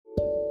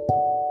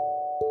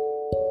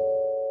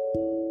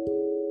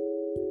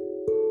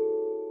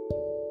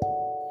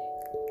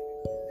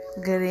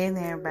Good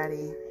evening,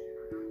 everybody.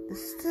 This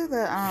is to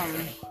the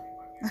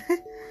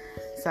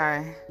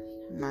sorry,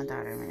 my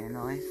daughter made a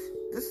noise.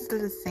 This is to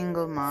the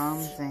single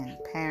moms and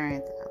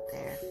parents out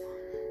there.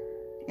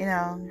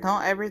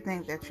 Don't ever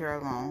think that you're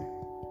alone.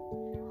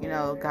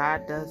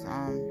 God does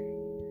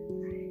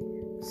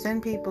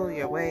send people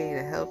your way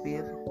to help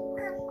you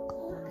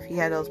if you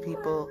have those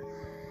people,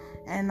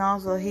 and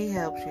also He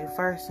helps you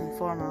first and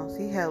foremost.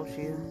 He helps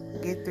you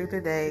get through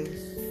the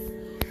days.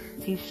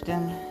 Teach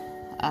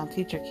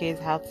your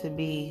kids how to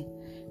be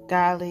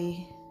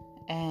godly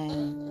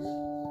and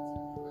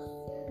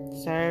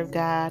serve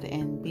God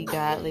and be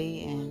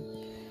godly,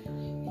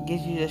 and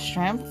gives you the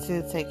strength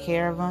to take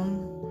care of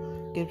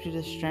them, gives you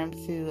the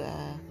strength to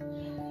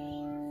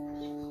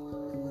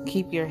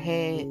keep your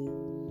head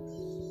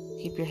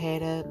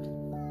up,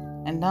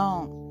 and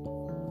don't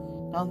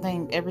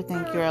ever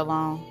think you're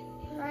alone.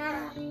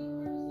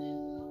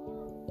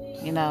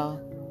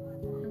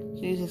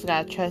 You just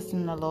gotta trust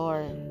in the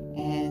Lord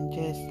and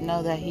just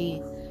know that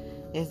He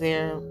is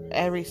there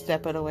every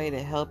step of the way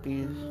to help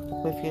you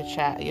with your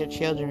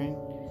children.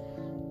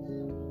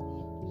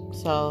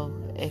 So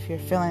if you're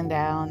feeling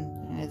down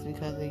and it's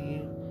because of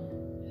you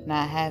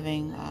not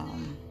having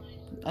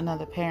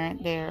another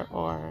parent there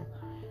or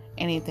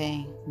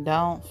anything,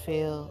 don't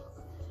feel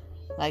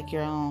like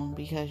you're alone,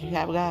 because you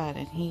have God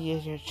and He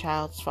is your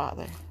child's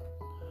father.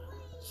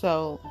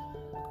 So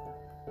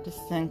this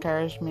is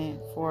encouragement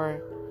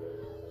for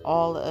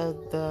all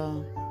of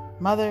the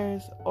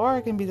mothers, or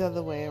it can be the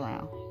other way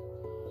around.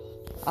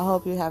 I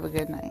hope you have a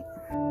good night.